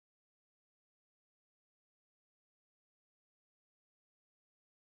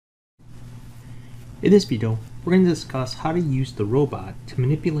In this video, we're going to discuss how to use the robot to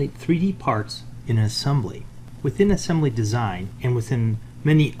manipulate 3D parts in an assembly. Within assembly design and within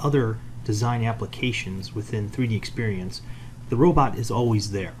many other design applications within 3DEXPERIENCE, the robot is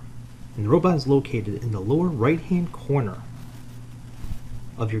always there. And the robot is located in the lower right-hand corner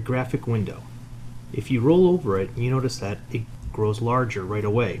of your graphic window. If you roll over it, you notice that it grows larger right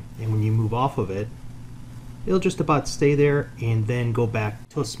away. And when you move off of it, it'll just about stay there and then go back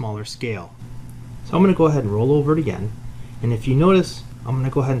to a smaller scale. So I'm going to go ahead and roll over it again, and if you notice, I'm going to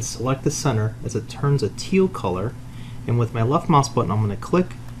go ahead and select the center as it turns a teal color, and with my left mouse button I'm going to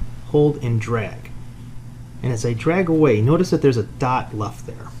click, hold, and drag. And as I drag away, notice that there's a dot left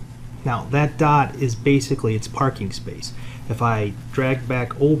there. Now that dot is basically its parking space. If I drag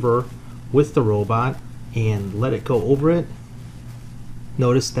back over with the robot and let it go over it,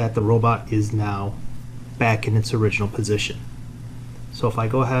 notice that the robot is now back in its original position. So if I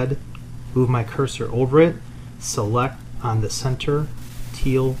go ahead, move my cursor over it, select on the center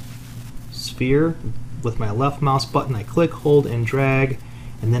teal sphere, with my left mouse button I click, hold, and drag,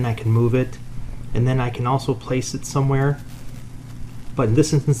 and then I can move it, and then I can also place it somewhere. But in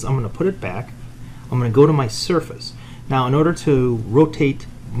this instance I'm going to put it back. I'm going to go to my surface. Now in order to rotate,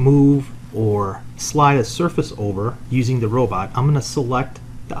 move, or slide a surface over using the robot, I'm going to select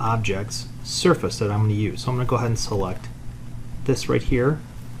the object's surface that I'm going to use. So I'm going to go ahead and select this right here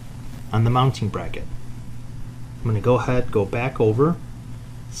on the mounting bracket. I'm going to go ahead, go back over,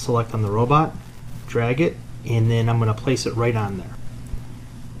 select on the robot, drag it, and then I'm going to place it right on there.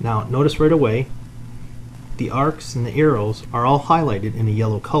 Now notice right away the arcs and the arrows are all highlighted in a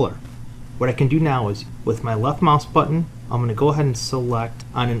yellow color. What I can do now is with my left mouse button I'm going to go ahead and select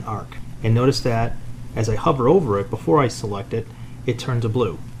on an arc, and notice that as I hover over it before I select it, it turns a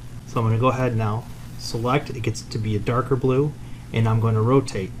blue. So I'm going to go ahead now, select, it gets to be a darker blue, and I'm going to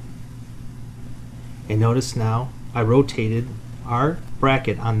rotate. And notice now I rotated our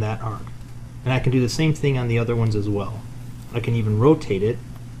bracket on that arc. And I can do the same thing on the other ones as well. I can even rotate it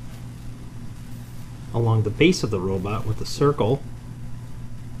along the base of the robot with a circle.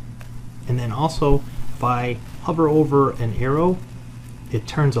 And then also if I hover over an arrow, it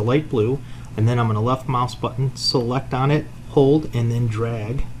turns a light blue, and then I'm going to left mouse button, select on it, hold, and then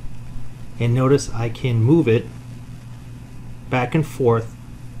drag. And notice I can move it back and forth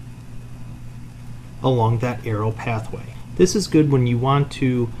along that arrow pathway. This is good when you want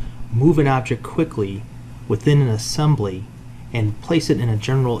to move an object quickly within an assembly and place it in a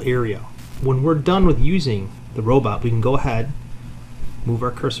general area. When we're done with using the robot, we can go ahead, move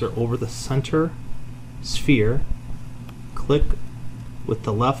our cursor over the center sphere, click with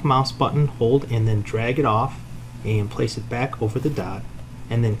the left mouse button, hold, and then drag it off and place it back over the dot,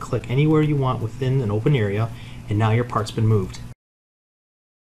 and then click anywhere you want within an open area, and now your part's been moved.